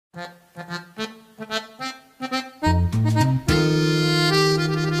Jeni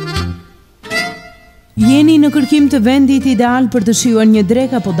në kërkim të vendit ideal për të shijuar një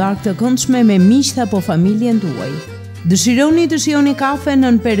drekë apo darkë të këndshme me miqt apo familjen tuaj. Dëshironi të shijoni kafe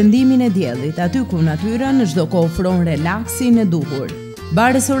në perëndimin e diellit, aty ku natyra në çdo kohë ofron relaksin e duhur.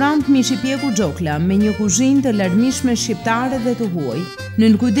 Bar restorant mish i pjekur Xhokla me një kuzhinë të larmishme shqiptare dhe të huaj,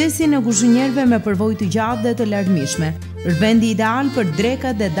 në kujdesin e kuzhinierëve me përvojë të gjatë dhe të larmishme, është vendi ideal për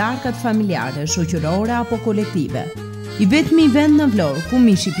drekat dhe darkat familjare, shoqërore apo kolektive. I vetmi vend në Vlorë ku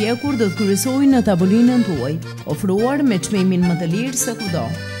mish i pjekur do të kryesojë në tavolinën tuaj, ofruar me çmimin më të lirë se kudo,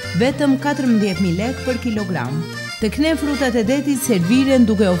 vetëm 14.000 lekë për kilogram. Tek ne frutat e detit serviren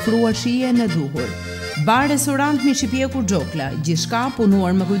duke ofruar shijen e duhur. Bar restorant mish i pjekur Xhokla, gjithçka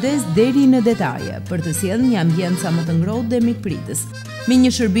punuar me kujdes deri në detaje për të sjellë një ambient sa më të ngrohtë dhe mikpritës, me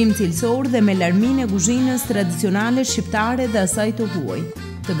një shërbim cilësor dhe me larminë e kuzhinës tradicionale shqiptare dhe asaj të huaj,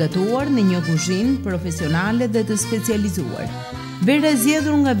 të gatuar në një kuzhinë profesionale dhe të specializuar. Vera e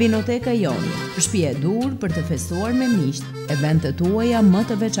zgjedhur nga vinoteka Joni, shtëpi e dur për të festuar me miqt, eventet tuaja më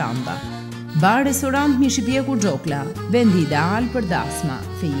të veçanta. Bar restorant mish i pjekur Xhokla, vendi ideal për dasma,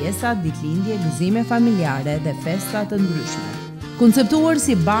 fejesa, ditëlindje, gëzime familjare dhe festa të ndryshme. Konceptuar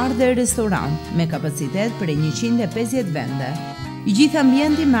si bar dhe restorant me kapacitet për 150 vende, i gjithë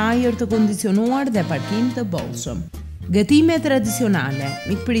ambienti me ajër të kondicionuar dhe parkim të bollshëm. Gatime tradicionale,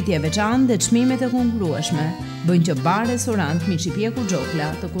 mikpritje veçantë dhe çmime të konkurrueshme bëjnë që bar restorant mish i pjekur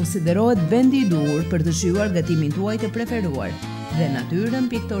Xhokla të konsiderohet vendi i duhur për të shijuar gatimin tuaj të preferuar dhe natyrën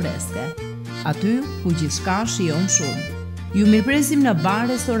piktoreske, aty ku gjithçka shijon shumë. Ju mirpresim në bar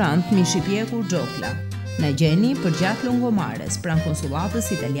restorant mish i pjekur Xhokla. Na gjeni përgjatë lungomares pranë konsullatës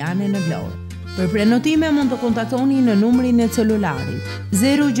italiane në Vlorë. Për prenotime mund të kontaktoni në numrin e celularit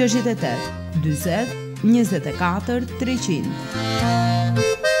 068 40 24 300.